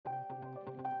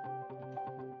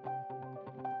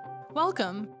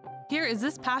Welcome. Here is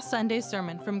this past Sunday's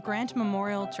sermon from Grant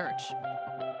Memorial Church.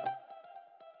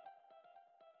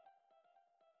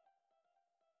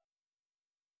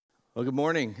 Well, good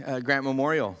morning, Grant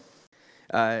Memorial.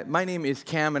 My name is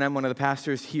Cam, and I'm one of the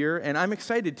pastors here, and I'm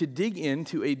excited to dig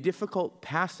into a difficult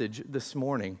passage this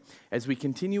morning as we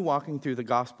continue walking through the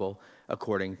gospel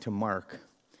according to Mark.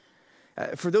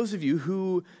 For those of you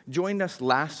who joined us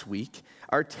last week,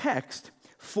 our text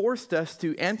forced us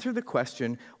to answer the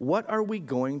question, what are we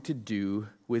going to do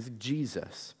with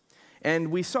Jesus?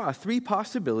 And we saw three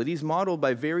possibilities modeled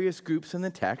by various groups in the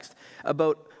text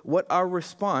about what our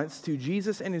response to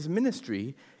Jesus and his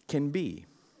ministry can be.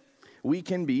 We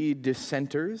can be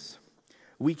dissenters,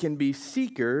 we can be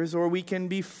seekers, or we can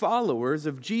be followers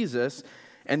of Jesus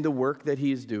and the work that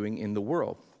he is doing in the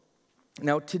world.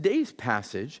 Now, today's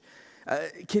passage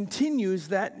continues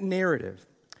that narrative,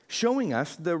 showing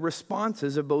us the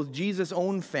responses of both Jesus'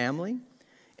 own family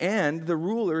and the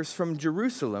rulers from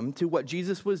Jerusalem to what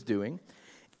Jesus was doing.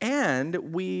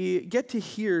 And we get to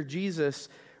hear Jesus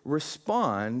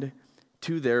respond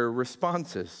to their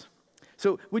responses.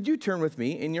 So would you turn with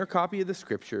me in your copy of the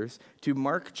scriptures to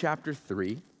Mark chapter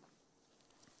 3.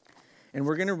 And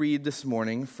we're going to read this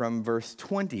morning from verse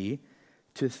 20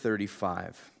 to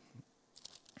 35.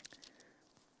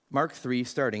 Mark 3,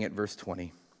 starting at verse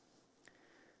 20.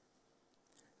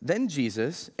 Then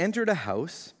Jesus entered a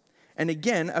house, and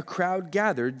again a crowd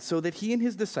gathered so that he and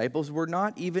his disciples were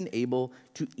not even able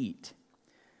to eat.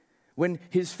 When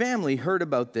his family heard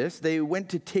about this, they went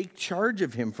to take charge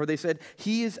of him, for they said,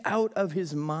 "He is out of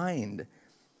his mind."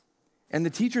 And the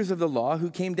teachers of the law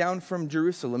who came down from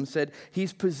Jerusalem said,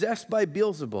 "He's possessed by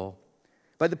Beelzebul.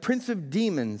 By the prince of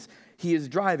demons, he is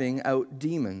driving out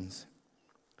demons."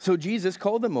 So Jesus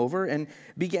called them over and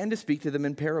began to speak to them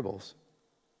in parables.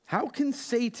 "How can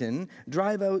Satan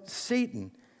drive out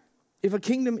Satan? If a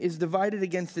kingdom is divided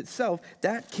against itself,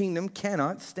 that kingdom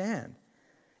cannot stand.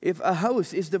 If a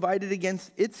house is divided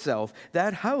against itself,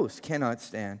 that house cannot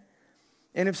stand.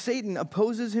 And if Satan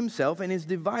opposes himself and is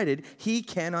divided, he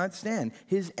cannot stand.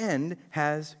 His end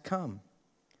has come.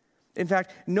 In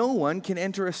fact, no one can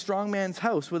enter a strong man's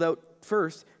house without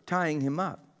first tying him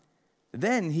up.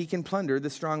 Then he can plunder the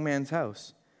strong man's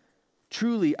house.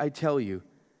 Truly, I tell you,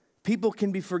 people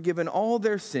can be forgiven all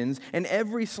their sins and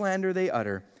every slander they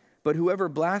utter, but whoever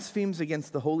blasphemes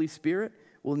against the Holy Spirit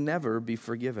will never be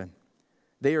forgiven.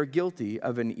 They are guilty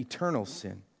of an eternal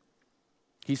sin."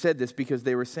 He said this because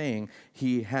they were saying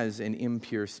he has an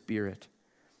impure spirit.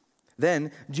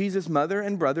 Then Jesus' mother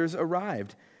and brothers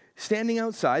arrived. Standing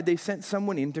outside, they sent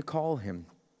someone in to call him.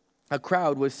 A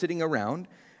crowd was sitting around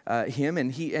him,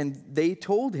 and they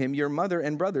told him, "Your mother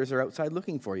and brothers are outside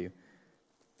looking for you."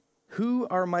 "Who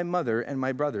are my mother and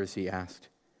my brothers?" he asked.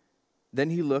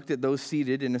 Then he looked at those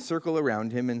seated in a circle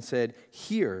around him and said,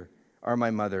 "Here are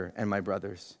my mother and my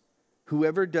brothers.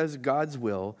 Whoever does God's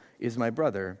will is my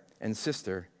brother and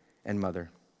sister and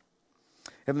mother."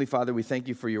 Heavenly Father, we thank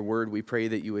you for your word. We pray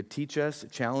that you would teach us,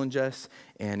 challenge us,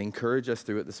 and encourage us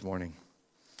through it this morning.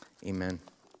 Amen.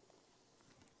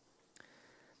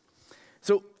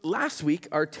 So last week,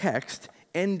 our text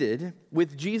ended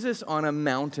with Jesus on a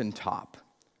mountaintop,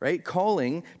 right?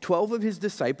 Calling 12 of his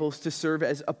disciples to serve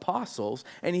as apostles,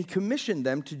 and he commissioned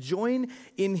them to join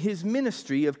in his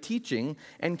ministry of teaching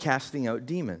and casting out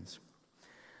demons.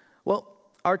 Well,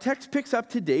 our text picks up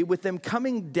today with them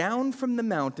coming down from the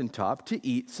mountaintop to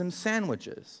eat some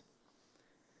sandwiches.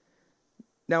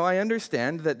 Now, I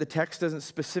understand that the text doesn't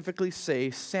specifically say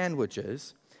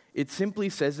sandwiches. It simply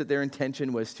says that their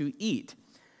intention was to eat.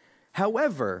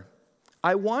 However,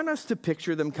 I want us to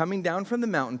picture them coming down from the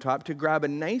mountaintop to grab a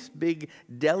nice big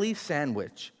deli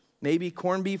sandwich, maybe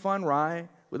corned beef on rye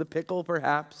with a pickle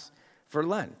perhaps, for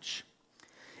lunch.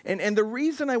 And the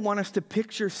reason I want us to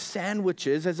picture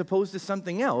sandwiches as opposed to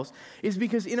something else is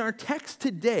because in our text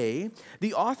today,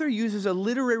 the author uses a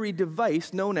literary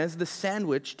device known as the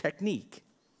sandwich technique.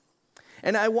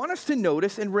 And I want us to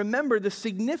notice and remember the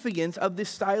significance of this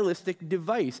stylistic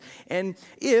device. And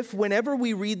if, whenever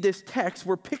we read this text,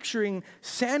 we're picturing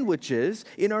sandwiches,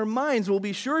 in our minds we'll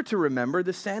be sure to remember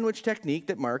the sandwich technique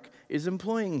that Mark is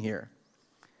employing here.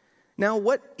 Now,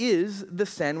 what is the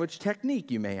sandwich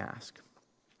technique, you may ask?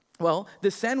 Well, the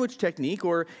sandwich technique,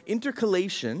 or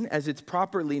intercalation as it's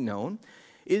properly known,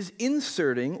 is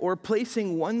inserting or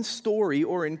placing one story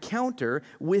or encounter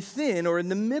within or in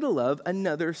the middle of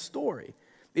another story.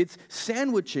 It's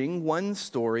sandwiching one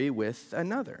story with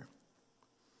another.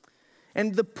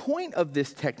 And the point of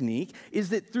this technique is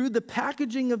that through the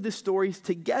packaging of the stories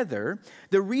together,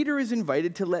 the reader is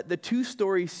invited to let the two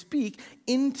stories speak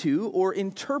into or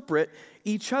interpret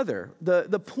each other.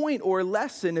 The point or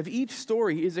lesson of each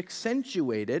story is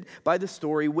accentuated by the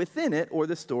story within it or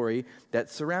the story that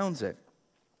surrounds it.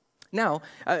 Now,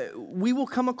 we will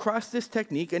come across this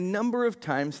technique a number of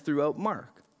times throughout Mark.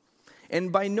 And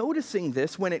by noticing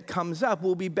this when it comes up,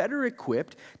 we'll be better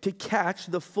equipped to catch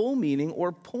the full meaning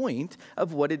or point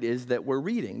of what it is that we're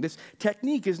reading. This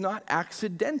technique is not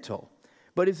accidental,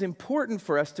 but is important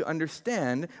for us to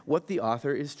understand what the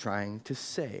author is trying to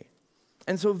say.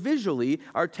 And so visually,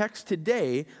 our text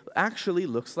today actually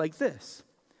looks like this.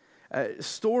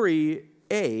 Story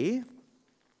A,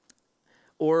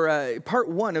 or part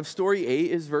 1 of story A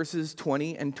is verses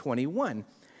 20 and 21.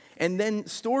 And then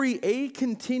story A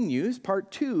continues, part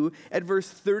 2, at verse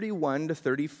 31 to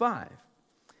 35.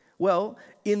 Well,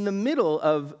 in the middle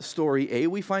of story A,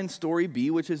 we find story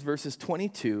B, which is verses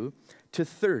 22 to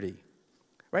 30.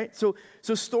 Right? So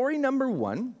story number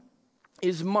 1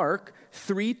 is Mark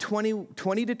 3, 20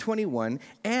 to 21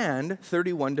 and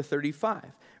 31 to 35.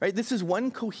 Right? This is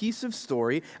one cohesive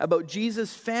story about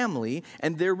Jesus' family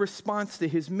and their response to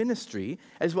his ministry,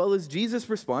 as well as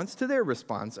Jesus' response to their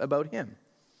response about him.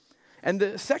 And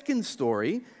the second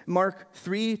story, Mark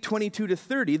 3, 22 to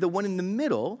 30, the one in the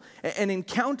middle, an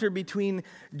encounter between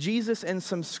Jesus and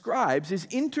some scribes, is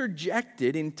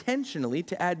interjected intentionally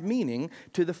to add meaning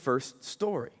to the first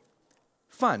story.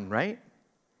 Fun, right?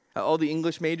 All the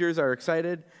English majors are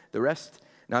excited, the rest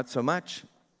not so much.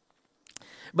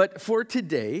 But for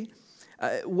today,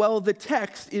 while the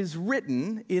text is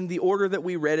written in the order that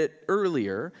we read it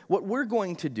earlier, what we're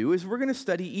going to do is we're going to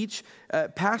study each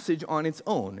passage on its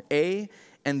own, A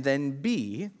and then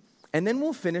B, and then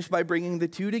we'll finish by bringing the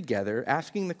two together,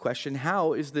 asking the question,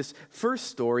 how is this first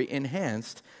story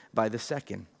enhanced by the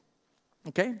second?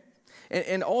 Okay?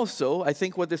 And also, I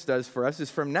think what this does for us is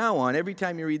from now on, every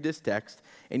time you read this text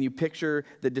and you picture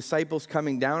the disciples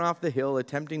coming down off the hill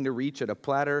attempting to reach at a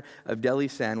platter of deli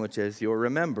sandwiches, you'll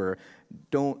remember,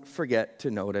 don't forget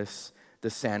to notice the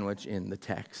sandwich in the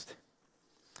text.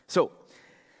 So,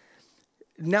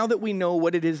 now that we know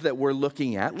what it is that we're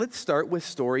looking at, let's start with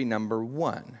story number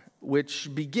 1,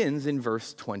 which begins in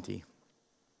verse 20.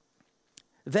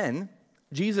 Then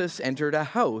Jesus entered a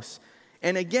house,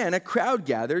 and again, a crowd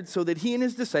gathered so that he and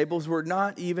his disciples were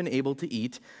not even able to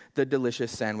eat the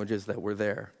delicious sandwiches that were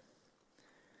there.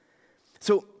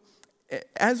 So,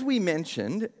 as we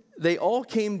mentioned, they all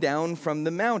came down from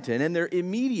the mountain and they're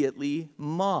immediately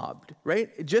mobbed,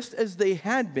 right? Just as they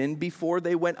had been before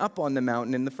they went up on the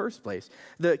mountain in the first place.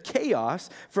 The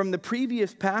chaos from the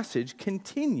previous passage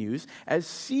continues as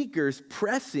seekers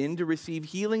press in to receive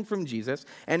healing from Jesus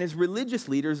and as religious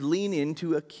leaders lean in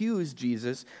to accuse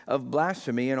Jesus of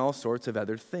blasphemy and all sorts of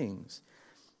other things.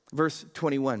 Verse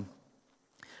 21,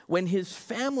 when his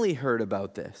family heard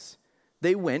about this,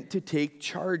 they went to take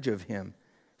charge of him.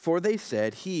 For they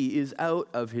said, he is out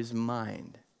of his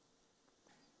mind.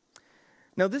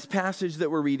 Now, this passage that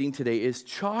we're reading today is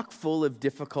chock full of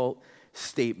difficult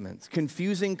statements,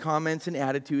 confusing comments and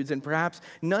attitudes, and perhaps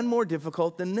none more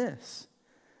difficult than this.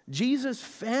 Jesus'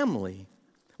 family,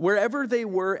 wherever they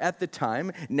were at the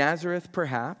time, Nazareth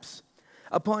perhaps,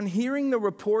 upon hearing the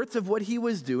reports of what he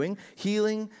was doing,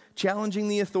 healing, challenging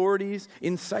the authorities,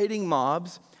 inciting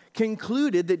mobs,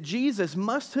 concluded that Jesus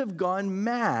must have gone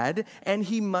mad and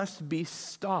he must be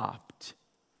stopped.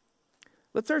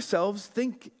 Let's ourselves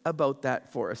think about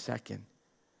that for a second.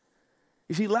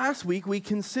 You see, last week we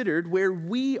considered where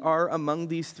we are among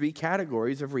these three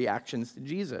categories of reactions to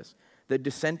Jesus: the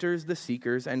dissenters, the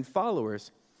seekers, and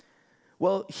followers.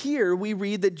 Well, here we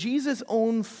read that Jesus'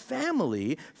 own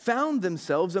family found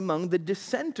themselves among the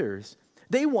dissenters.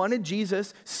 They wanted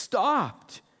Jesus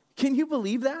stopped. Can you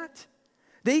believe that?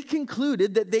 They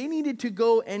concluded that they needed to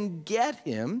go and get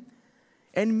him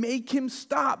and make him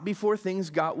stop before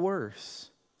things got worse.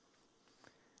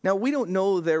 Now, we don't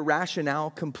know their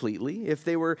rationale completely. If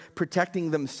they were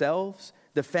protecting themselves,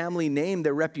 the family name,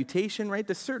 their reputation, right?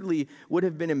 This certainly would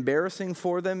have been embarrassing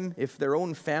for them if their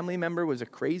own family member was a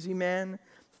crazy man,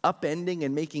 upending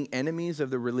and making enemies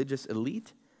of the religious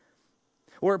elite.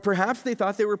 Or perhaps they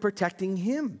thought they were protecting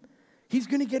him. He's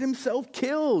going to get himself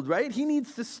killed, right? He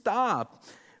needs to stop,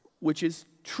 which is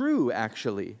true,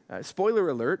 actually. Spoiler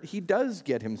alert, he does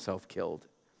get himself killed.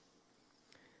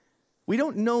 We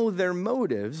don't know their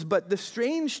motives, but the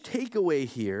strange takeaway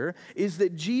here is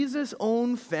that Jesus'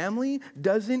 own family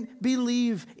doesn't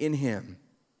believe in him,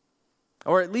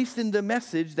 or at least in the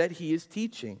message that he is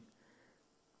teaching.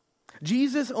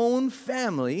 Jesus' own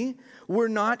family were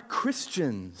not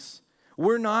Christians.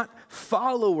 were not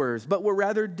followers, but were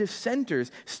rather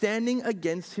dissenters, standing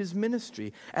against his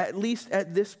ministry, at least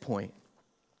at this point.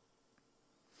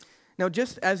 Now,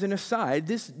 just as an aside,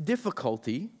 this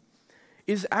difficulty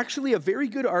is actually a very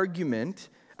good argument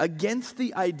against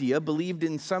the idea, believed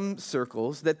in some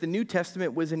circles, that the New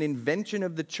Testament was an invention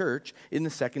of the church in the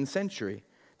 2nd century.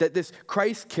 That this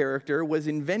Christ character was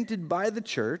invented by the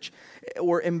church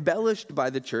or embellished by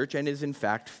the church and is in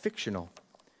fact fictional.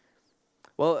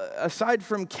 Well, aside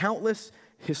from countless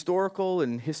historical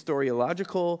and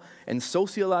historiological and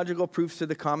sociological proofs to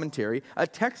the commentary, a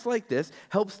text like this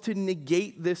helps to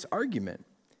negate this argument.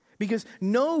 Because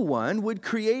no one would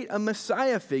create a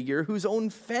Messiah figure whose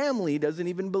own family doesn't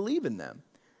even believe in them.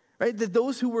 Right? That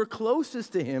those who were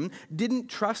closest to him didn't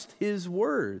trust his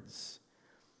words.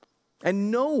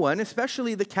 And no one,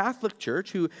 especially the Catholic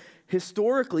Church, who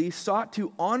historically sought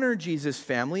to honor Jesus'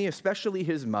 family, especially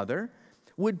his mother,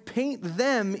 would paint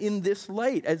them in this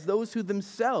light as those who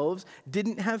themselves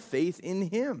didn't have faith in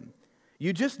him.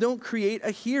 You just don't create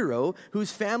a hero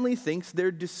whose family thinks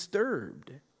they're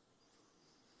disturbed.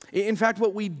 In fact,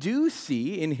 what we do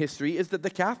see in history is that the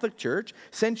Catholic Church,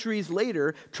 centuries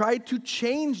later, tried to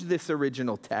change this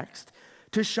original text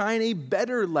to shine a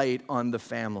better light on the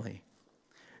family.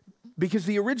 Because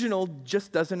the original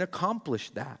just doesn't accomplish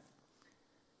that.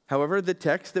 However, the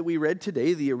text that we read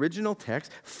today, the original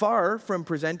text, far from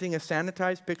presenting a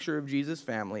sanitized picture of Jesus'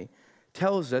 family,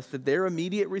 tells us that their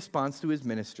immediate response to his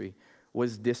ministry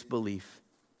was disbelief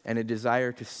and a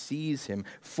desire to seize him,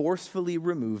 forcefully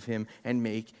remove him, and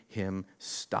make him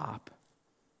stop.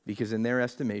 Because in their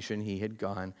estimation, he had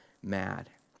gone mad.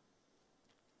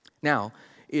 Now,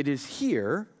 it is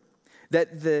here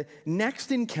that the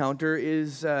next encounter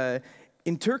is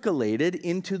intercalated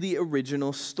into the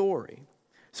original story.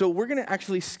 So we're going to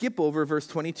actually skip over verse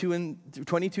 22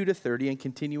 to 30 and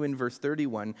continue in verse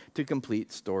 31 to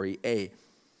complete story A.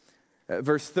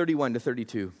 Verse 31 to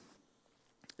 32.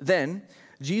 Then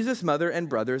Jesus' mother and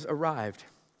brothers arrived.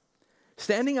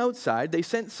 Standing outside, they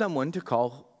sent someone to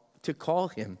call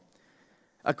him.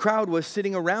 A crowd was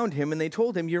sitting around him, and they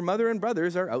told him, "Your mother and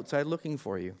brothers are outside looking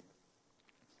for you."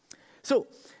 So,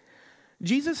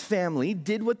 Jesus' family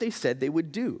did what they said they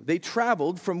would do. They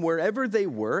traveled from wherever they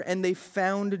were, and they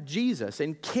found Jesus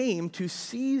and came to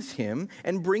seize him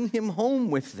and bring him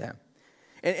home with them.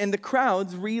 And the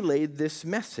crowds relayed this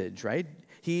message, right?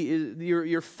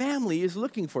 Your family is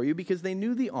looking for you, because they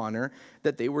knew the honor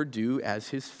that they were due as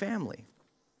his family.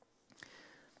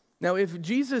 Now, if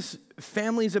Jesus'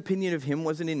 family's opinion of him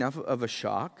wasn't enough of a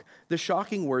shock, the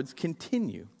shocking words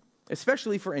continue,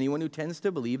 especially for anyone who tends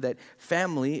to believe that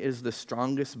family is the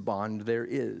strongest bond there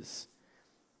is.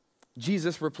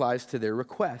 Jesus replies to their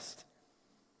request.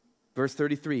 Verse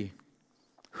 33,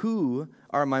 "Who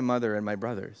are my mother and my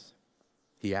brothers?"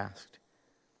 he asked.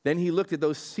 Then he looked at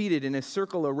those seated in a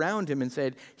circle around him and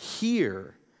said,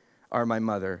 "Here are my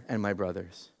mother and my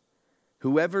brothers.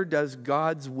 Whoever does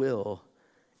God's will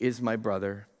is my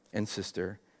brother and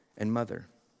sister and mother."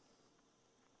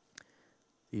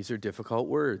 These are difficult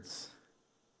words,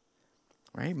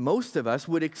 right? Most of us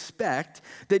would expect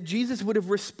that Jesus would have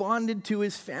responded to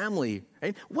his family,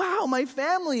 right? "Wow, my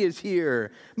family is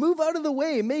here. Move out of the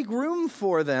way. Make room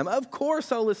for them. Of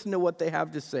course I'll listen to what they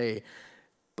have to say."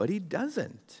 But he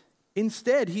doesn't.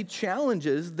 Instead, he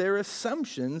challenges their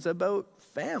assumptions about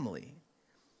family.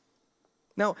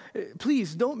 Now,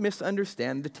 please don't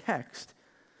misunderstand the text.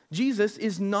 Jesus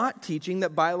is not teaching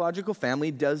that biological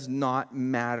family does not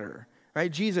matter.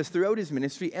 Right? Jesus, throughout his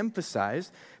ministry,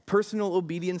 emphasized personal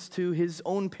obedience to his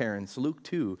own parents, Luke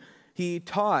 2. He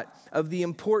taught of the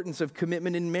importance of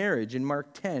commitment in marriage in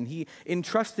Mark 10. He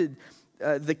entrusted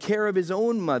the care of his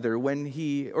own mother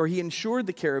he ensured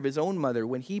the care of his own mother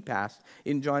when he passed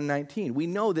in John 19. We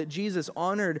know that Jesus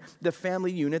honored the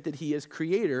family unit that he as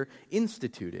creator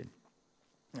instituted.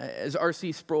 As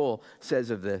R.C. Sproul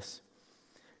says of this,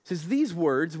 he says, "These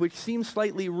words, which seem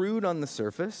slightly rude on the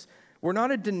surface, were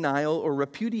not a denial or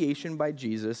repudiation by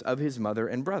Jesus of his mother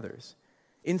and brothers.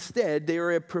 Instead, they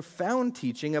are a profound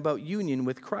teaching about union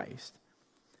with Christ.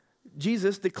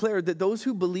 Jesus declared that those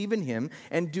who believe in him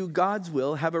and do God's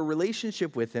will have a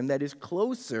relationship with him that is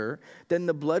closer than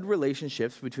the blood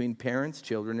relationships between parents,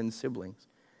 children, and siblings.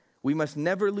 We must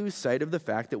never lose sight of the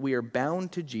fact that we are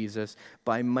bound to Jesus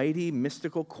by mighty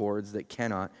mystical cords that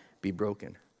cannot be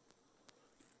broken."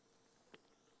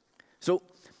 So,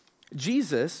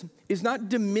 Jesus is not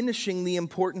diminishing the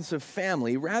importance of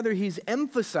family. Rather, he's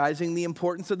emphasizing the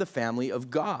importance of the family of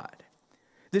God.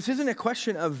 This isn't a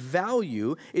question of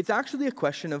value. It's actually a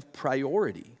question of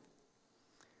priority.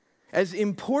 As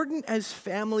important as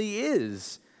family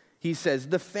is, he says,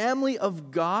 the family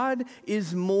of God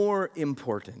is more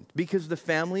important because the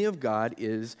family of God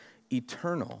is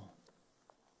eternal.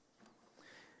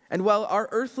 And while our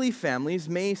earthly families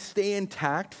may stay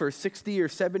intact for 60 or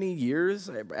 70 years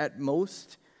at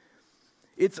most,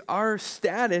 it's our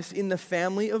status in the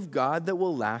family of God that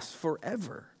will last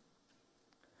forever.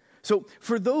 So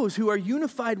for those who are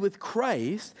unified with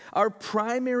Christ, our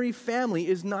primary family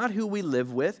is not who we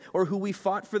live with or who we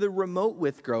fought for the remote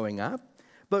with growing up,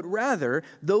 but rather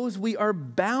those we are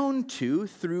bound to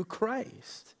through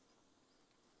Christ.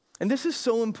 And this is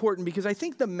so important because I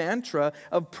think the mantra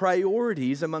of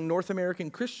priorities among North American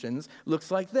Christians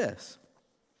looks like this: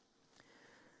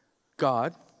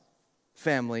 God,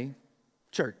 family,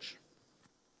 church.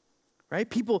 Right?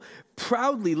 People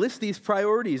proudly list these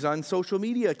priorities on social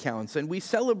media accounts, and we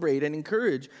celebrate and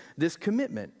encourage this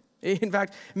commitment. In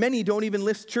fact, many don't even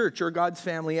list church or God's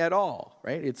family at all,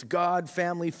 right? It's God,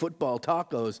 family, football,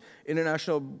 tacos,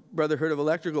 International Brotherhood of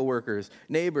Electrical Workers,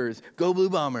 neighbors, go Blue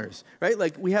Bombers, right?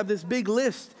 Like we have this big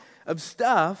list of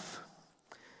stuff,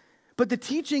 but the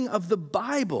teaching of the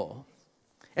Bible,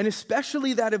 and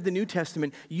especially that of the New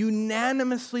Testament,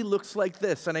 unanimously looks like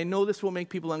this, and I know this will make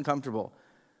people uncomfortable.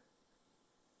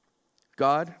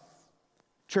 God,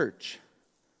 church,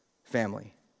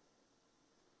 family.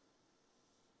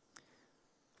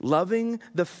 Loving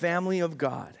the family of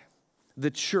God,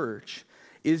 the church,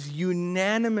 is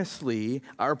unanimously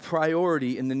our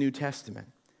priority in the New Testament.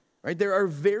 Right? There are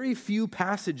very few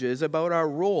passages about our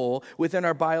role within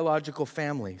our biological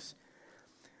families.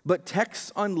 But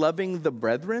texts on loving the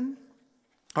brethren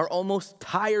are almost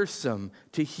tiresome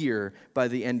to hear by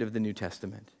the end of the New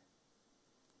Testament.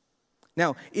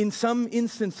 Now, in some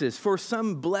instances, for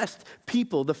some blessed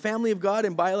people, the family of God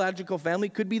and biological family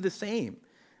could be the same.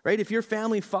 Right? If your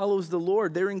family follows the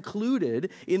Lord, they're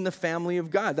included in the family of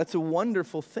God. That's a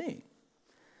wonderful thing.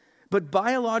 But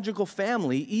biological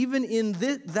family, even in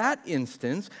that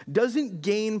instance, doesn't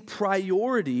gain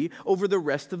priority over the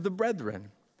rest of the brethren.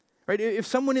 Right? If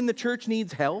someone in the church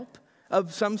needs help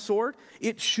of some sort,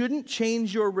 it shouldn't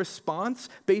change your response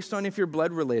based on if you're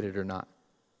blood related or not.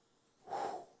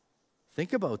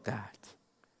 Think about that.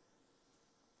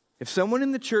 If someone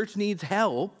in the church needs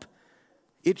help,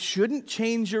 it shouldn't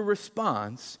change your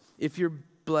response if you're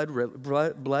blood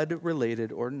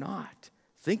related or not.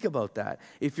 Think about that.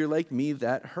 If you're like me,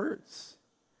 that hurts.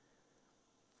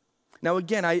 Now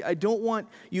again, I don't want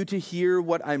you to hear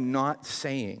what I'm not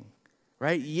saying,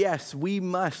 right? Yes, we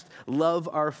must love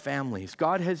our families.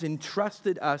 God has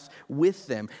entrusted us with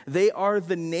them. They are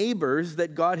the neighbors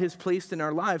that God has placed in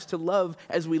our lives to love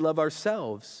as we love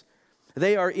ourselves.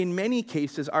 They are, in many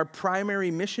cases, our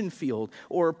primary mission field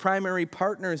or primary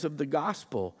partners of the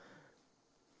gospel.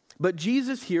 But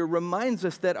Jesus here reminds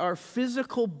us that our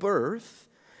physical birth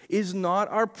is not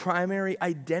our primary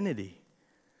identity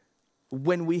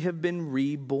when we have been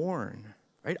reborn.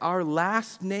 Right? Our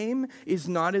last name is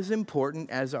not as important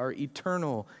as our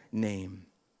eternal name.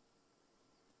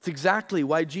 It's exactly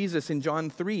why Jesus in John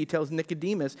 3 tells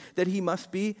Nicodemus that he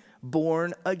must be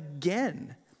born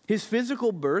again. His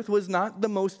physical birth was not the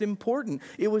most important.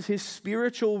 It was his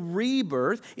spiritual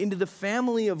rebirth into the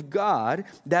family of God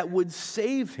that would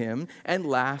save him and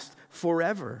last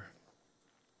forever.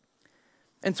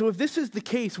 And so if this is the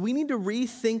case, we need to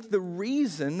rethink the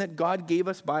reason that God gave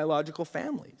us biological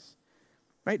families.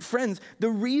 Right? Friends, the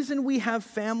reason we have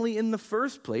family in the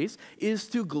first place is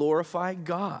to glorify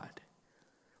God.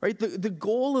 Right? The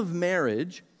goal of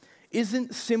marriage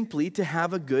isn't simply to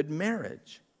have a good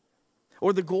marriage.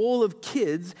 Or the goal of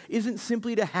kids isn't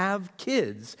simply to have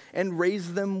kids and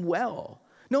raise them well.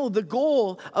 No, the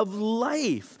goal of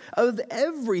life, of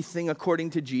everything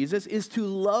according to Jesus, is to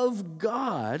love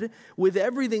God with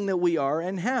everything that we are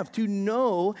and have, to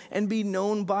know and be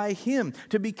known by Him,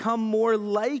 to become more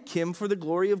like Him for the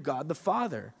glory of God the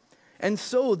Father. And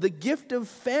so the gift of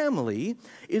family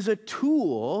is a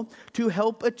tool to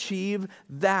help achieve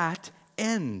that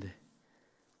end.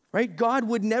 Right? God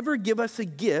would never give us a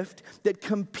gift that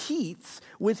competes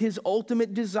with His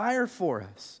ultimate desire for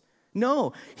us.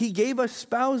 No, He gave us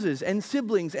spouses and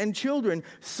siblings and children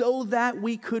so that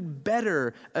we could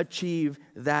better achieve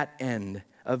that end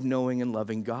of knowing and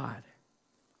loving God.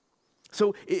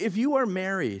 So if you are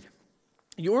married,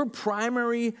 your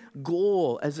primary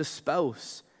goal as a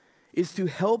spouse is to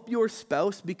help your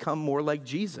spouse become more like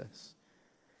Jesus.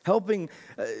 Helping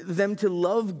them to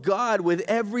love God with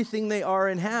everything they are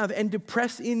and have, and to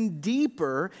press in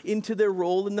deeper into their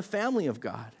role in the family of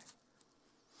God.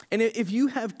 And if you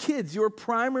have kids, your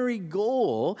primary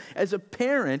goal as a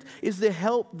parent is to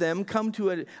help them come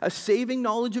to a saving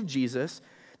knowledge of Jesus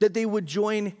that they would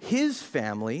join his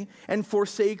family and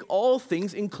forsake all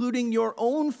things, including your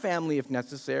own family if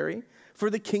necessary, for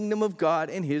the kingdom of God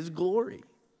and his glory.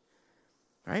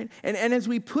 Right? And as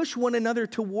we push one another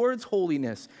towards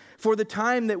holiness for the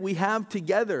time that we have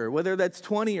together, whether that's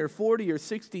 20 or 40 or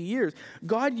 60 years,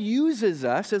 God uses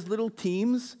us as little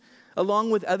teams, along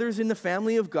with others in the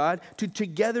family of God, to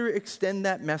together extend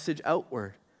that message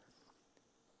outward.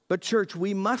 But church,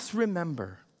 we must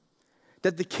remember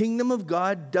that the kingdom of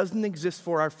God doesn't exist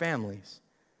for our families.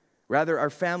 Rather, our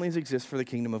families exist for the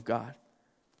kingdom of God.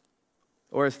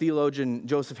 Or as theologian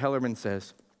Joseph Hellerman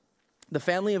says, the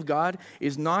family of God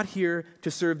is not here to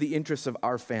serve the interests of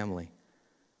our family.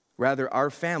 Rather, our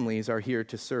families are here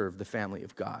to serve the family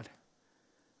of God.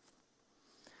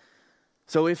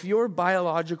 So if your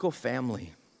biological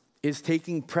family is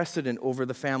taking precedent over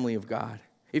the family of God,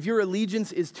 if your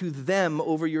allegiance is to them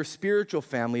over your spiritual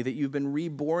family that you've been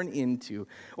reborn into,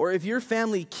 or if your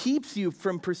family keeps you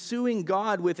from pursuing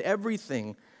God with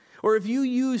everything, or if you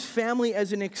use family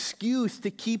as an excuse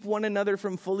to keep one another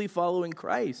from fully following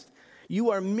Christ,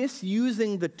 you are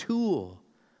misusing the tool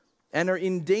and are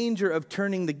in danger of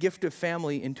turning the gift of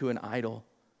family into an idol.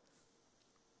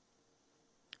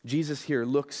 Jesus here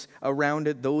looks around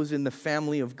at those in the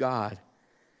family of God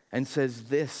and says,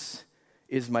 "This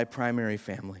is my primary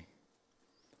family.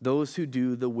 Those who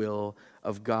do the will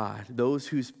of God, those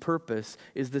whose purpose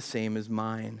is the same as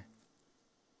mine.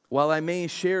 While I may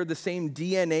share the same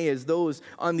DNA as those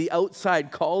on the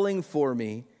outside calling for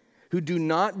me, who do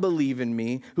not believe in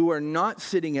me, who are not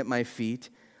sitting at my feet,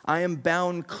 I am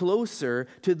bound closer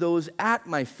to those at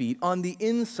my feet, on the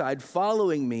inside,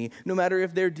 following me, no matter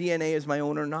if their DNA is my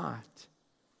own or not."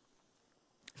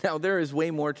 Now, there is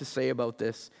way more to say about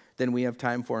this than we have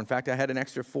time for. In fact, I had an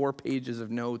extra 4 pages of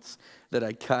notes that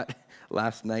I cut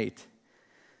last night.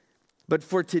 But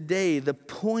for today, the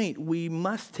point we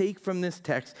must take from this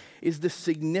text is the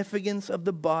significance of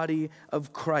the body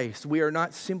of Christ. We are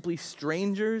not simply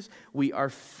strangers, we are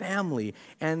family,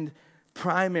 and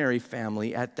primary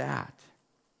family at that.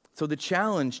 So the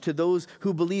challenge to those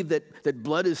who believe that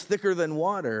blood is thicker than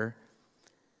water,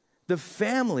 the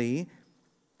family,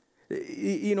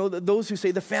 those who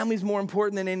say the family is more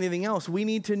important than anything else, we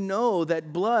need to know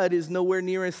that blood is nowhere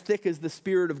near as thick as the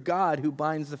Spirit of God who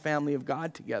binds the family of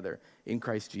God together in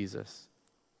Christ Jesus.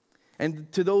 And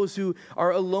to those who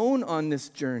are alone on this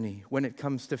journey when it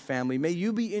comes to family, may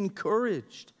you be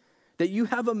encouraged that you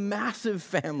have a massive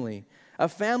family, a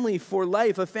family for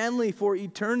life, a family for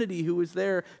eternity who is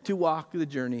there to walk the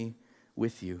journey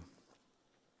with you.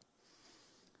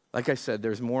 Like I said,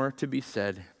 there's more to be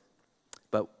said,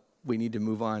 but we need to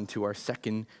move on to our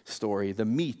second story, the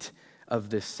meat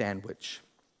of this sandwich.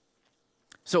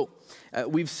 So,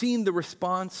 we've seen the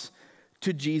response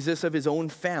to Jesus of his own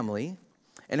family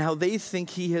and how they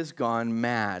think he has gone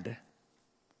mad.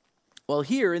 Well,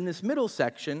 here in this middle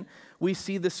section, we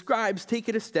see the scribes take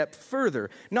it a step further,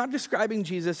 not describing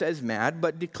Jesus as mad,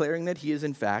 but declaring that he is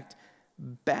in fact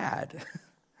bad.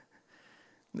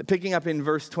 Picking up in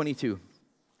verse 22.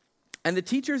 "And the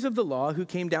teachers of the law who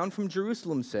came down from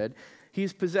Jerusalem said, 'He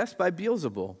is possessed by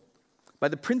Beelzebul. By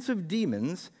the prince of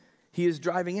demons, he is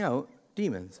driving out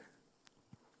demons.'"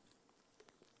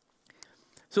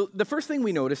 So the first thing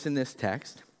we notice in this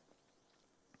text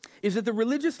is that the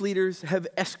religious leaders have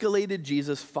escalated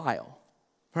Jesus' file,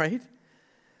 right?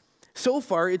 So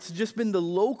far, it's just been the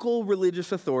local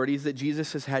religious authorities that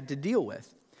Jesus has had to deal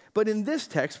with. But in this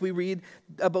text, we read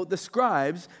about the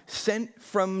scribes sent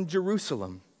from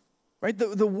Jerusalem. Right?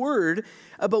 The word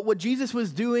about what Jesus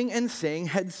was doing and saying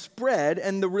had spread,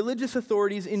 and the religious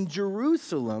authorities in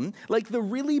Jerusalem, like the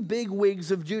really big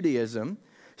wigs of Judaism,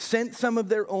 sent some of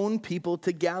their own people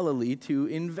to Galilee to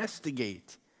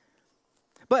investigate.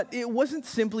 But it wasn't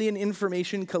simply an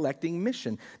information collecting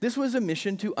mission. This was a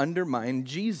mission to undermine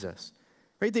Jesus.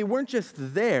 Right? They weren't just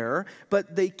there,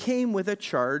 but they came with a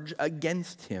charge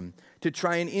against him to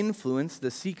try and influence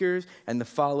the seekers and the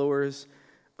followers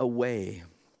away.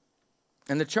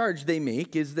 And the charge they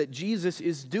make is that Jesus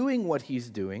is doing what he's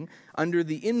doing under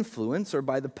the influence or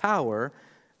by the power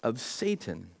of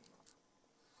Satan.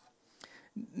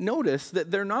 Notice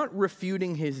that they're not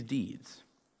refuting his deeds.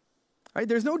 Right?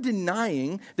 There's no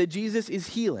denying that Jesus is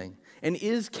healing and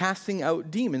is casting out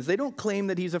demons. They don't claim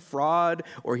that he's a fraud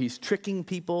or he's tricking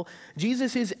people.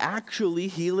 Jesus is actually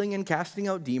healing and casting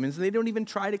out demons, and they don't even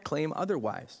try to claim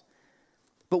otherwise.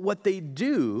 But what they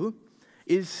do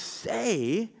is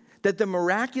say that the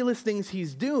miraculous things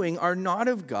he's doing are not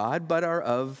of God, but are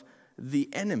of the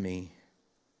enemy.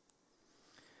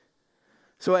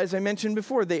 So as I mentioned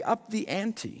before, they up the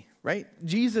ante, right?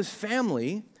 Jesus'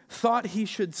 family thought he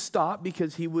should stop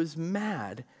because he was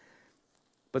mad.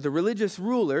 But the religious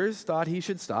rulers thought he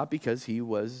should stop because he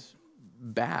was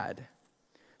bad.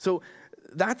 So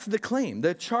that's the claim,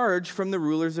 the charge from the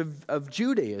rulers of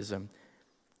Judaism.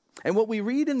 And what we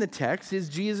read in the text is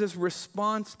Jesus'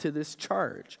 response to this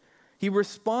charge. He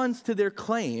responds to their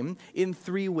claim in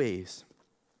three ways.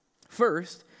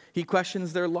 First, he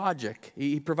questions their logic.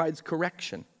 He provides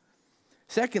correction.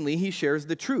 Secondly, he shares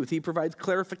the truth. He provides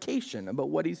clarification about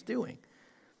what he's doing.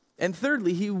 And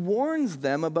thirdly, he warns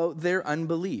them about their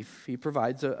unbelief. He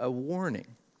provides a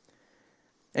warning.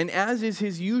 And as is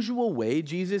his usual way,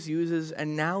 Jesus uses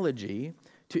analogy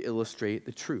to illustrate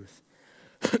the truth.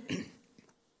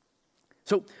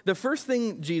 So the first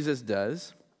thing Jesus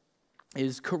does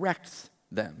is corrects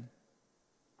them.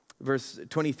 Verse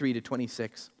 23 to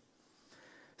 26.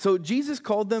 So Jesus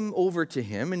called them over to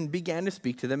him and began to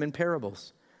speak to them in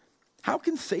parables. How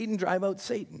can Satan drive out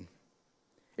Satan?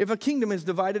 If a kingdom is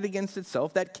divided against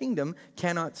itself, that kingdom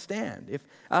cannot stand. If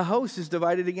a house is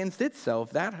divided against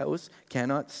itself, that house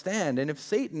cannot stand. And if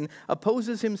Satan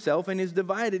opposes himself and is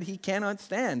divided, he cannot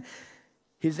stand.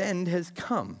 His end has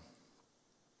come.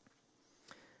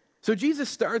 So Jesus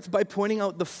starts by pointing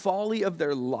out the folly of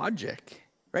their logic,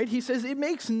 right? He says it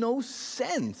makes no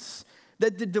sense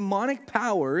that the demonic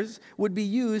powers would be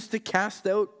used to cast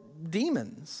out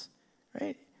demons,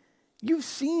 right? You've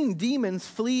seen demons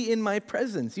flee in my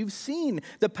presence. You've seen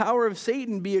the power of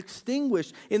Satan be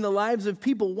extinguished in the lives of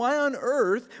people. Why on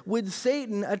earth would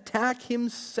Satan attack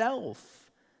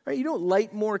himself? Right? You don't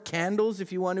light more candles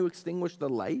if you want to extinguish the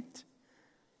light.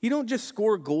 You don't just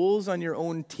score goals on your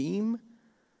own team.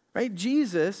 Right?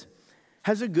 Jesus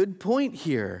has a good point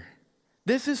here.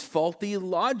 This is faulty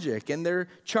logic, and their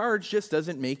charge just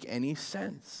doesn't make any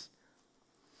sense.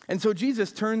 And so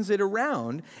Jesus turns it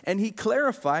around, and he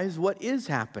clarifies what is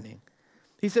happening.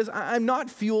 He says, I'm not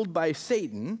fueled by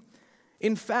Satan.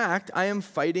 In fact, I am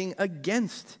fighting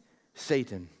against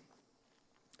Satan.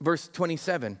 Verse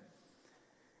 27,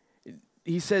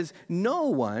 he says, no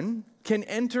one can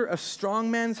enter a strong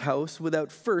man's house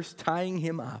without first tying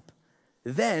him up.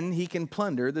 Then he can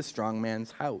plunder the strong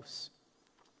man's house.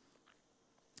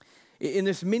 In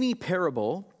this mini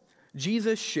parable,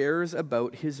 Jesus shares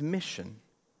about his mission.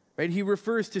 Right? He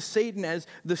refers to Satan as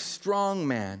the strong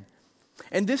man.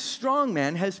 And this strong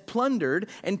man has plundered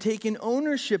and taken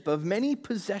ownership of many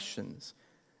possessions.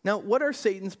 Now, what are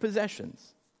Satan's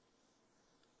possessions?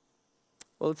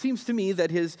 Well, it seems to me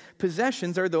that his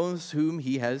possessions are those whom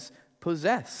he has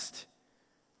possessed.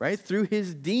 Right? Through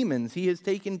his demons, he has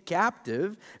taken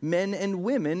captive men and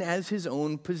women as his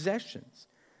own possessions.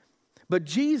 But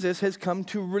Jesus has come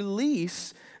to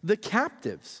release the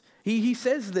captives. He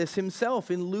says this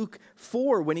himself in Luke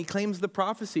 4 when he claims the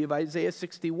prophecy of Isaiah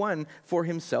 61 for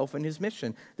himself and his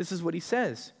mission. This is what he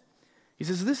says. He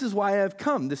says, this is why I have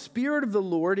come. The Spirit of the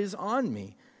Lord is on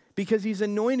me because he's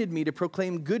anointed me to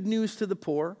proclaim good news to the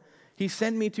poor. He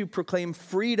sent me to proclaim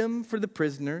freedom for the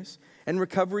prisoners and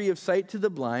recovery of sight to the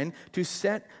blind, to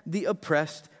set the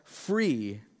oppressed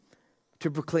free,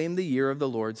 to proclaim the year of the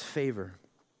Lord's favor.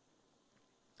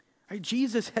 Right?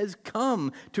 Jesus has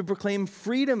come to proclaim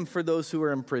freedom for those who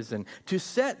are in prison, to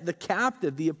set the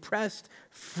captive, the oppressed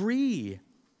free.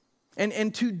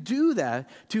 And to do that,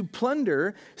 to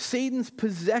plunder Satan's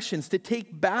possessions, to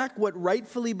take back what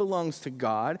rightfully belongs to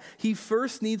God, he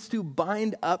first needs to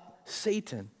bind up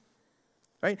Satan.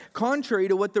 Right? Contrary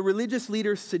to what the religious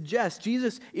leaders suggest,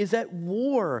 Jesus is at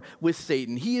war with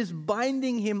Satan. He is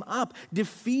binding him up,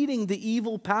 defeating the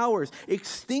evil powers,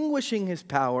 extinguishing his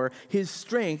power, his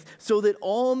strength, so that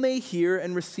all may hear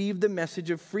and receive the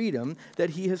message of freedom that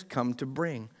he has come to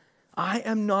bring. I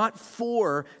am not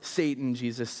for Satan,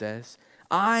 Jesus says.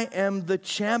 I am the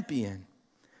champion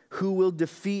who will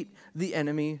defeat the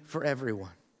enemy for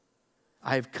everyone.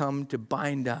 I have come to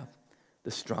bind up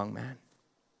the strong man.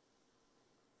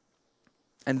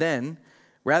 And then,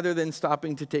 rather than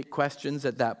stopping to take questions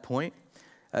at that point,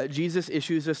 Jesus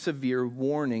issues a severe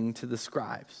warning to the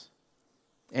scribes,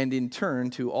 and in turn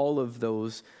to all of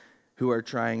those who are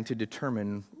trying to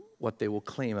determine what they will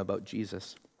claim about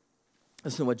Jesus.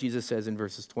 Listen to what Jesus says in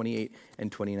verses 28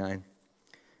 and 29.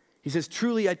 He says,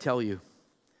 truly I tell you,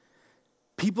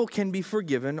 people can be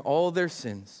forgiven all their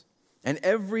sins and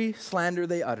every slander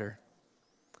they utter.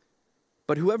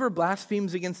 But whoever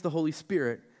blasphemes against the Holy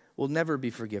Spirit will never be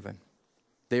forgiven.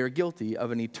 They are guilty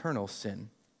of an eternal sin.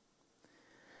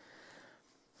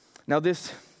 Now,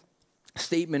 this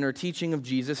statement or teaching of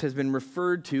Jesus has been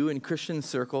referred to in Christian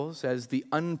circles as the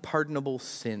unpardonable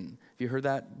sin. Have you heard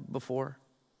that before?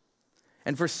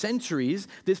 And for centuries,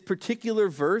 this particular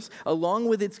verse, along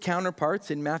with its counterparts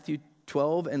in Matthew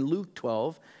 12 and Luke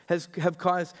 12 have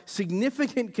caused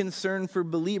significant concern for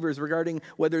believers regarding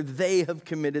whether they have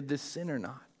committed this sin or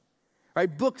not.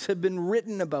 Right? Books have been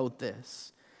written about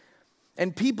this.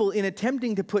 And people, in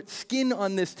attempting to put skin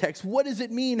on this text, what does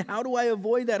it mean? How do I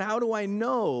avoid that? How do I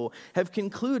know? Have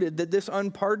concluded that this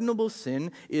unpardonable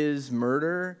sin is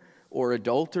murder or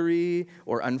adultery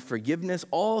or unforgiveness,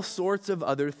 all sorts of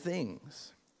other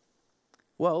things.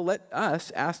 Well, let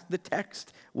us ask the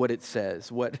text what it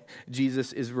says, what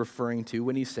Jesus is referring to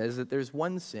when he says that there's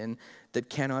one sin that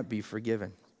cannot be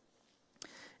forgiven.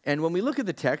 And when we look at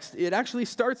the text, it actually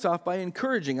starts off by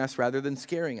encouraging us rather than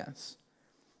scaring us.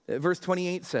 Verse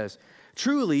 28 says,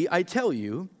 "Truly, I tell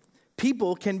you,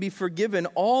 people can be forgiven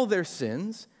all their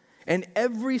sins and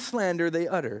every slander they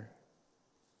utter."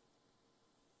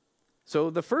 So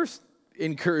the first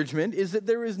encouragement is that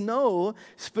there is no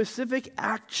specific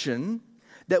action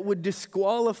that would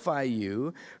disqualify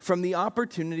you from the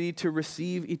opportunity to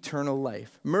receive eternal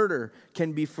life. Murder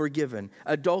can be forgiven.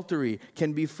 Adultery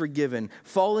can be forgiven.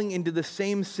 Falling into the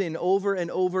same sin over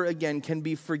and over again can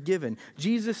be forgiven.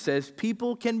 Jesus says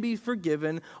people can be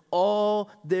forgiven all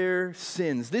their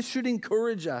sins. This should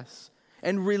encourage us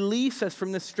and release us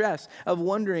from the stress of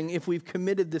wondering if we've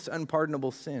committed this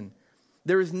unpardonable sin.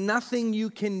 There is nothing you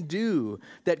can do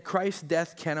that Christ's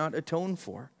death cannot atone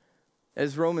for.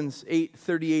 As Romans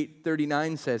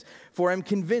 8:38-39 says, "For I'm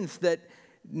convinced that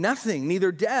nothing,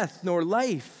 neither death nor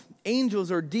life,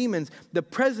 angels or demons, the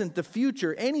present, the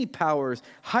future, any powers,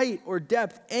 height or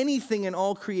depth, anything in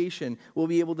all creation will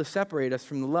be able to separate us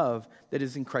from the love that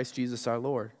is in Christ Jesus our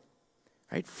Lord."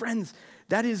 Right? Friends,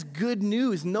 that is good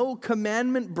news. No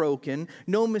commandment broken,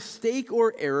 no mistake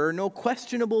or error, no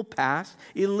questionable past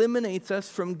eliminates us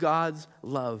from God's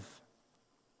love.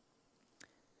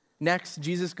 Next,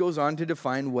 Jesus goes on to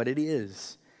define what it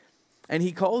is. And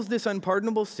he calls this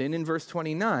unpardonable sin in verse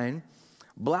 29,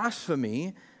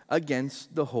 blasphemy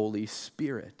against the Holy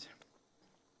Spirit.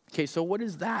 Okay, so what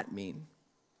does that mean?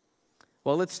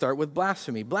 Well, let's start with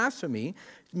blasphemy. Blasphemy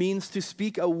means to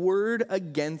speak a word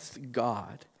against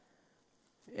God.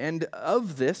 And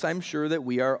of this, I'm sure that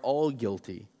we are all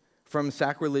guilty. From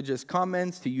sacrilegious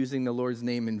comments to using the Lord's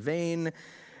name in vain,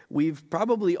 we've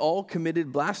probably all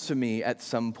committed blasphemy at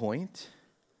some point.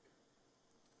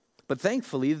 But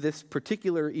thankfully, this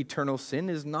particular eternal sin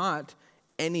is not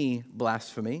any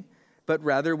blasphemy, but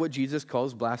rather what Jesus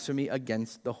calls blasphemy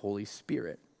against the Holy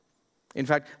Spirit. In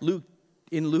fact,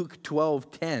 in Luke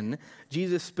 12:10,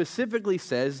 Jesus specifically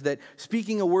says that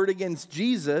speaking a word against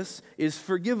Jesus is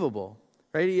forgivable.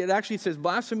 Right? It actually says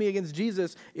blasphemy against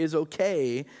Jesus is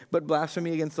okay, but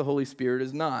blasphemy against the Holy Spirit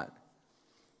is not.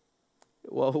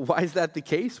 Well, why is that the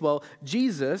case? Well,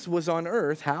 Jesus was on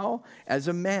earth, how? As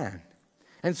a man.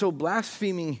 And so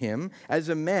blaspheming him as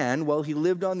a man while he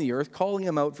lived on the earth, calling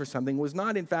him out for something, was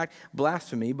not in fact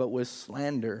blasphemy, but was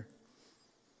slander.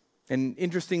 An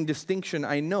interesting distinction,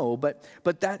 I know, but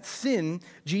that sin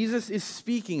Jesus is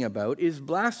speaking about is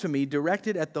blasphemy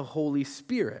directed at the Holy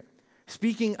Spirit,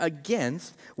 speaking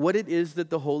against what it is that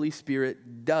the Holy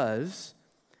Spirit does,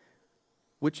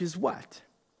 which is what?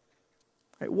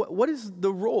 What is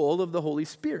the role of the Holy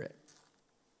Spirit?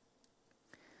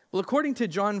 Well, according to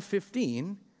John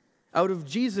 15, out of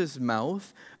Jesus'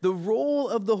 mouth, the role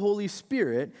of the Holy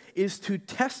Spirit is to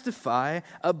testify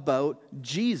about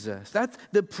Jesus. That's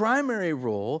the primary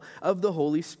role of the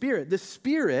Holy Spirit. The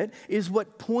Spirit is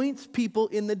what points people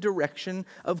in the direction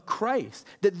of Christ,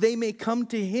 that they may come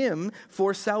to him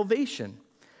for salvation.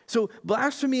 So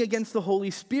blasphemy against the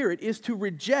Holy Spirit is to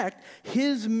reject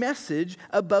his message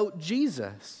about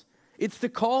Jesus. It's to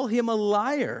call him a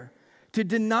liar, to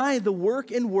deny the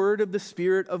work and word of the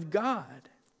Spirit of God.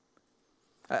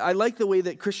 I like the way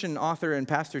that Christian author and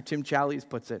pastor Tim Challies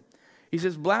puts it. He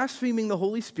says, blaspheming the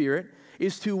Holy Spirit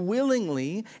is to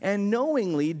willingly and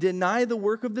knowingly deny the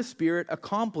work of the Spirit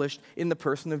accomplished in the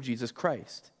person of Jesus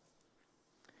Christ.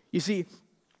 You see,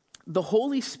 the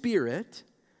Holy Spirit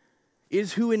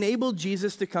is who enabled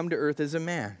Jesus to come to earth as a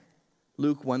man.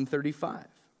 Luke 1:35.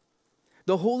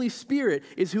 The Holy Spirit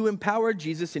is who empowered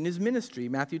Jesus in his ministry.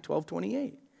 Matthew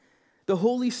 12:28. The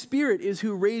Holy Spirit is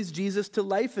who raised Jesus to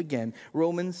life again.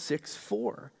 Romans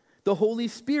 6:4. The Holy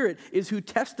Spirit is who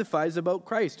testifies about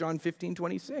Christ. John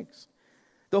 15:26.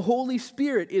 The Holy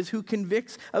Spirit is who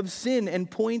convicts of sin and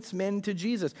points men to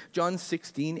Jesus. John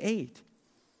 16:8.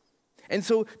 And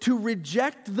so to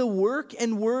reject the work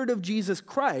and word of Jesus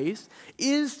Christ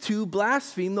is to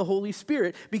blaspheme the Holy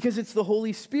Spirit, because it's the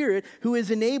Holy Spirit who has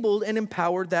enabled and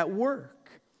empowered that work.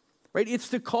 Right? It's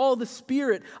to call the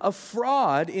Spirit a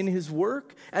fraud in his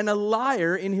work and a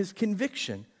liar in his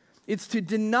conviction. It's to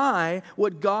deny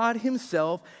what God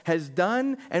himself has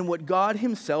done and what God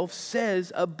himself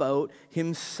says about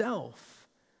himself.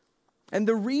 And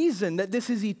the reason that this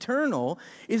is eternal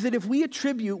is that if we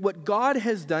attribute what God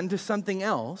has done to something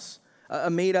else, a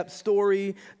made-up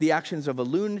story, the actions of a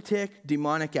lunatic,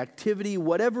 demonic activity,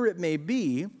 whatever it may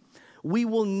be, we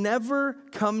will never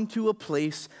come to a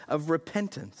place of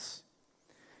repentance.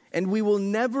 And we will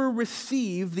never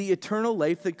receive the eternal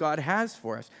life that God has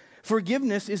for us.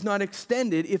 Forgiveness is not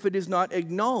extended if it is not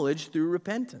acknowledged through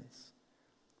repentance.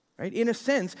 Right? In a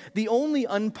sense, the only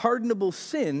unpardonable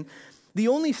sin, the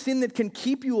only sin that can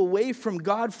keep you away from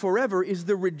God forever is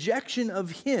the rejection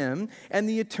of him and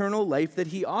the eternal life that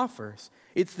he offers.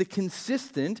 It's the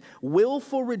consistent,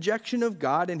 willful rejection of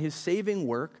God and his saving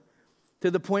work to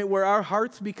the point where our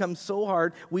hearts become so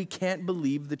hard we can't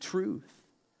believe the truth.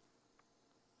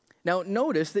 Now,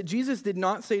 notice that Jesus did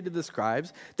not say to the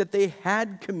scribes that they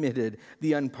had committed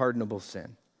the unpardonable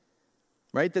sin,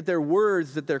 right? That their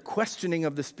words, that their questioning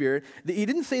of the Spirit, he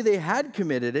didn't say they had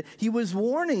committed it. He was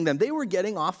warning them. They were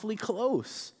getting awfully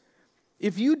close.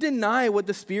 If you deny what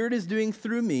the Spirit is doing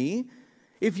through me,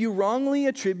 if you wrongly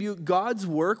attribute God's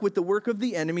work with the work of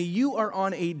the enemy, you are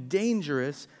on a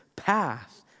dangerous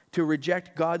path to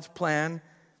reject God's plan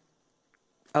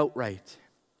outright.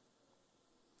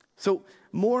 So,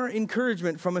 more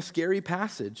encouragement from a scary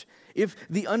passage. If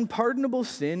the unpardonable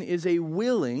sin is a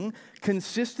willing,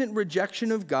 consistent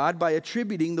rejection of God by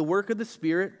attributing the work of the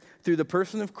Spirit through the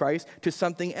person of Christ to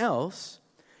something else,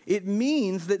 it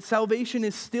means that salvation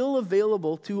is still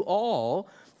available to all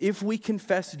if we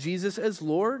confess Jesus as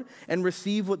Lord and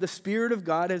receive what the Spirit of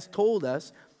God has told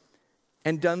us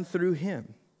and done through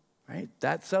him. Right?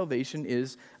 That salvation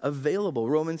is available.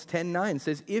 Romans 10:9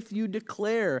 says, if you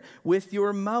declare with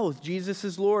your mouth Jesus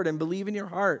is Lord and believe in your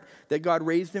heart that God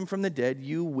raised him from the dead,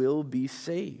 you will be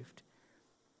saved.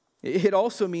 It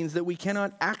also means that we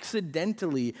cannot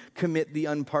accidentally commit the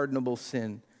unpardonable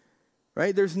sin.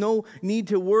 Right? There's no need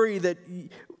to worry that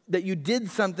you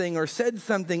did something or said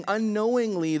something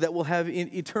unknowingly that will have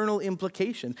eternal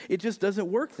implications. It just doesn't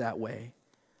work that way.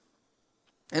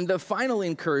 And the final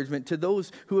encouragement to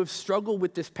those who have struggled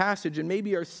with this passage and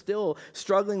maybe are still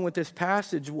struggling with this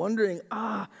passage, wondering,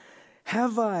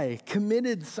 have I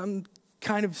committed some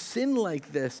kind of sin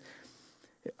like this?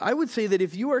 I would say that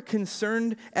if you are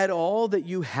concerned at all that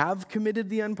you have committed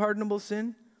the unpardonable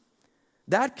sin,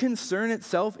 that concern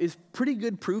itself is pretty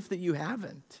good proof that you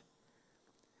haven't.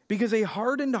 Because a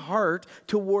hardened heart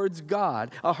towards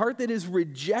God, a heart that has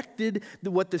rejected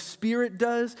what the Spirit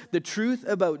does, the truth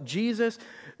about Jesus,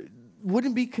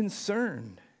 wouldn't be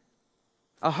concerned.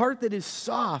 A heart that is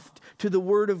soft to the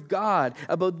Word of God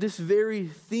about this very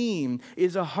theme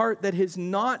is a heart that has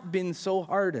not been so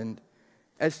hardened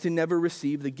as to never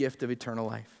receive the gift of eternal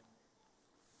life.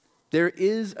 There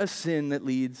is a sin that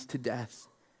leads to death,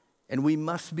 and we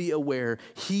must be aware.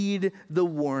 Heed the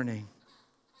warning.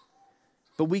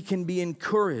 But we can be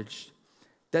encouraged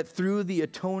that through the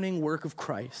atoning work of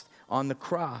Christ on the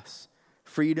cross,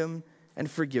 freedom and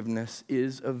forgiveness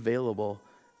is available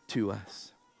to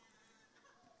us.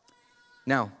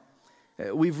 Now,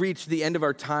 we've reached the end of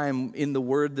our time in the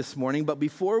Word this morning, but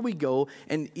before we go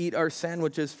and eat our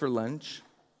sandwiches for lunch,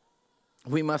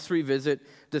 we must revisit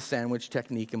the sandwich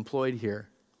technique employed here.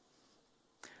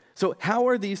 So, how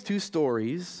are these two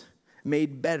stories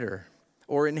made better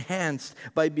or enhanced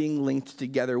by being linked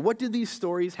together? What do these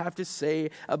stories have to say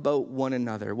about one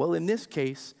another? Well, in this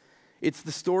case, it's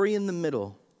the story in the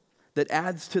middle that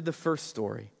adds to the first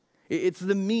story. It's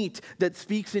the meat that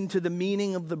speaks into the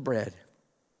meaning of the bread.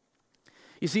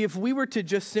 You see, if we were to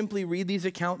just simply read these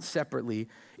accounts separately,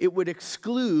 it would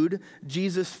exclude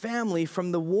Jesus' family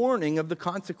from the warning of the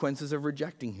consequences of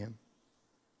rejecting him.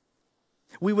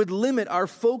 We would limit our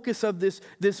focus of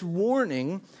this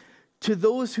warning to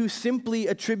those who simply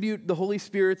attribute the Holy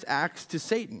Spirit's acts to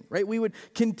Satan, right? We would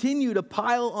continue to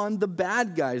pile on the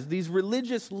bad guys, these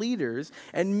religious leaders,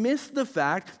 and miss the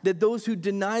fact that those who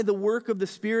deny the work of the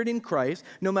Spirit in Christ,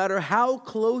 no matter how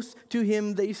close to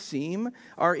him they seem,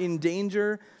 are in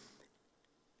danger,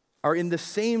 are in the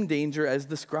same danger as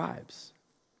the scribes.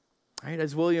 Right?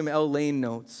 As William L. Lane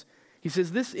notes, he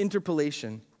says this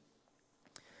interpolation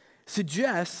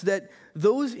suggests that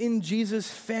those in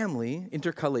Jesus' family,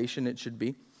 intercalation it should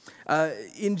be,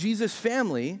 in Jesus'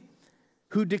 family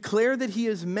who declare that he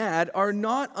is mad are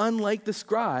not unlike the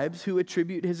scribes who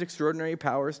attribute his extraordinary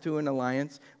powers to an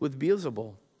alliance with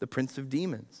Beelzebul, the prince of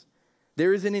demons.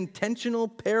 There is an intentional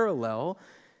parallel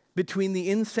between the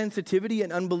insensitivity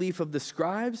and unbelief of the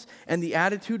scribes and the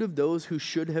attitude of those who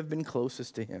should have been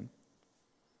closest to him.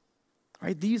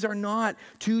 Right? These are not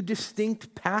two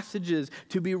distinct passages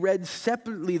to be read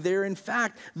separately. They're in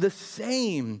fact the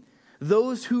same.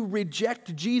 Those who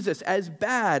reject Jesus as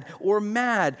bad or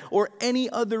mad or any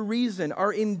other reason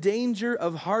are in danger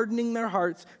of hardening their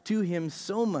hearts to him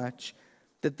so much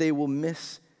that they will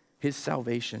miss his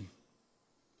salvation.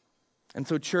 And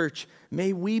so, church,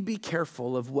 may we be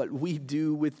careful of what we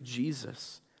do with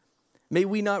Jesus. May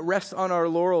we not rest on our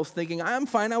laurels thinking, I'm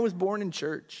fine, I was born in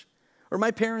church. Or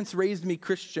my parents raised me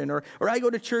Christian, or I go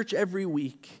to church every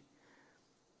week.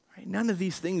 Right? None of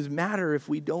these things matter if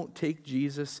we don't take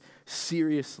Jesus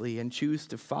seriously and choose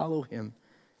to follow him,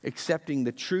 accepting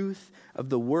the truth of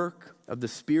the work of the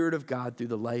Spirit of God through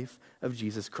the life of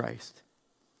Jesus Christ.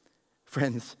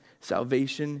 Friends,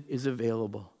 salvation is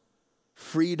available.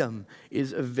 Freedom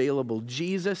is available.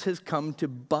 Jesus has come to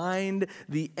bind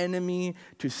the enemy,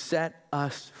 to set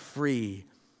us free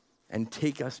and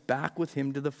take us back with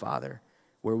him to the Father,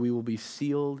 where we will be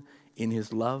sealed in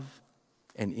his love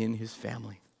and in his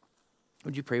family.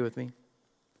 Would you pray with me?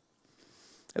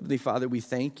 Heavenly Father, we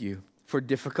thank you for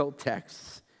difficult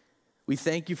texts. We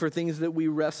thank you for things that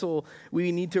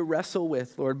we need to wrestle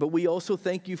with, Lord, but we also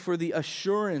thank you for the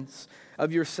assurance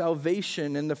of your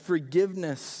salvation and the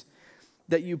forgiveness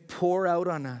that you pour out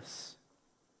on us.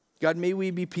 God, may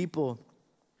we be people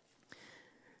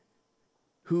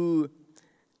who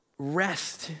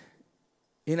rest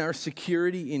in our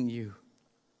security in you,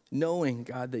 knowing,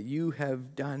 God, that you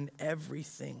have done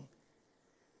everything.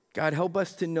 God, help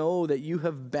us to know that you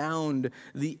have bound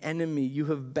the enemy, you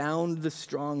have bound the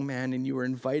strong man, and you are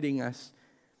inviting us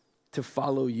to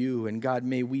follow you. And God,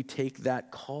 may we take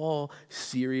that call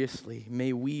seriously.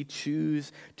 May we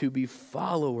choose to be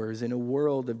followers in a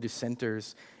world of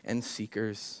dissenters and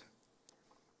seekers.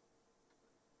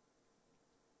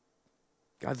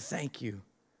 God, thank you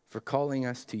for calling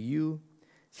us to you.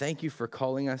 Thank you for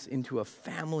calling us into a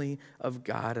family of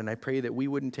God. And I pray that we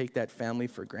wouldn't take that family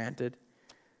for granted.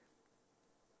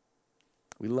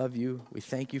 We love you. We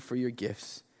thank you for your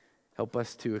gifts. Help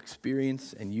us to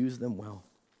experience and use them well.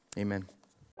 Amen.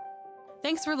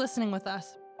 Thanks for listening with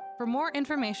us. For more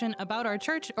information about our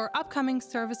church or upcoming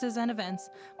services and events,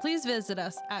 please visit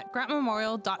us at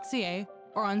grantmemorial.ca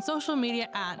or on social media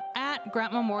at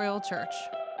Grant Memorial Church.